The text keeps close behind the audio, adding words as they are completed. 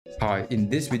Hi, in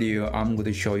this video, I'm going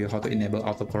to show you how to enable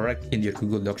autocorrect in your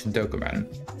Google Docs document.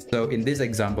 So in this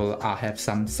example, I have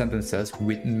some sentences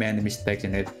with many mistakes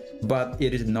in it, but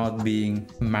it is not being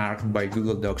marked by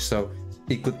Google Docs, so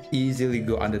it could easily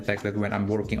go undetected when I'm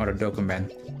working on a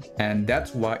document. And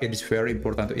that's why it is very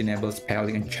important to enable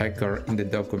spelling and checker in the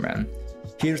document.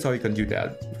 Here's how you can do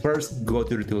that. First, go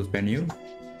to the Tools menu,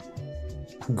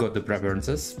 go to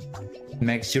Preferences,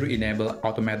 make sure you enable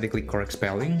Automatically Correct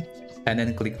Spelling, and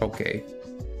then click OK.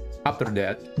 After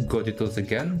that, go to Tools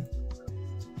again.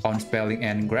 On Spelling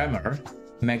and Grammar,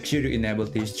 make sure you enable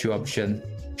these two options,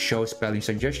 Show Spelling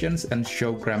Suggestions and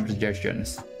Show Grammar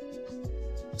Suggestions.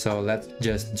 So let's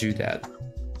just do that.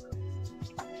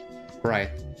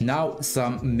 Right, now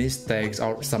some mistakes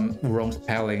or some wrong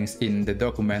spellings in the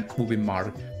document will be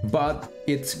marked, but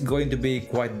it's going to be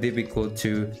quite difficult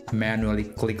to manually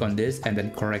click on this and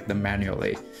then correct them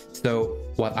manually. So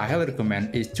what I highly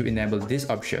recommend is to enable this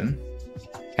option,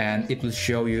 and it will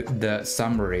show you the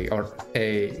summary or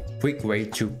a quick way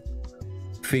to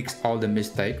fix all the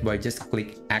mistakes by just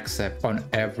click accept on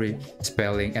every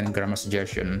spelling and grammar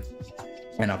suggestion.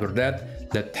 And after that,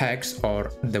 the text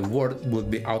or the word will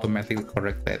be automatically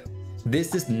corrected.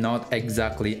 This is not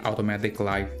exactly automatic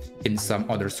like in some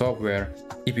other software.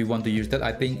 If you want to use that,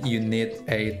 I think you need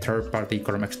a third-party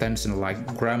Chrome extension like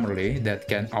Grammarly that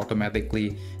can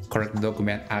automatically correct the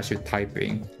document as you're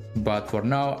typing. But for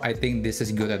now, I think this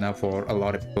is good enough for a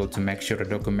lot of people to make sure the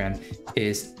document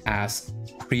is as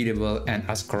readable and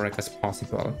as correct as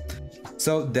possible.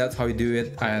 So that's how you do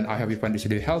it, and I hope you find this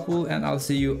video helpful, and I'll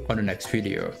see you on the next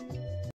video.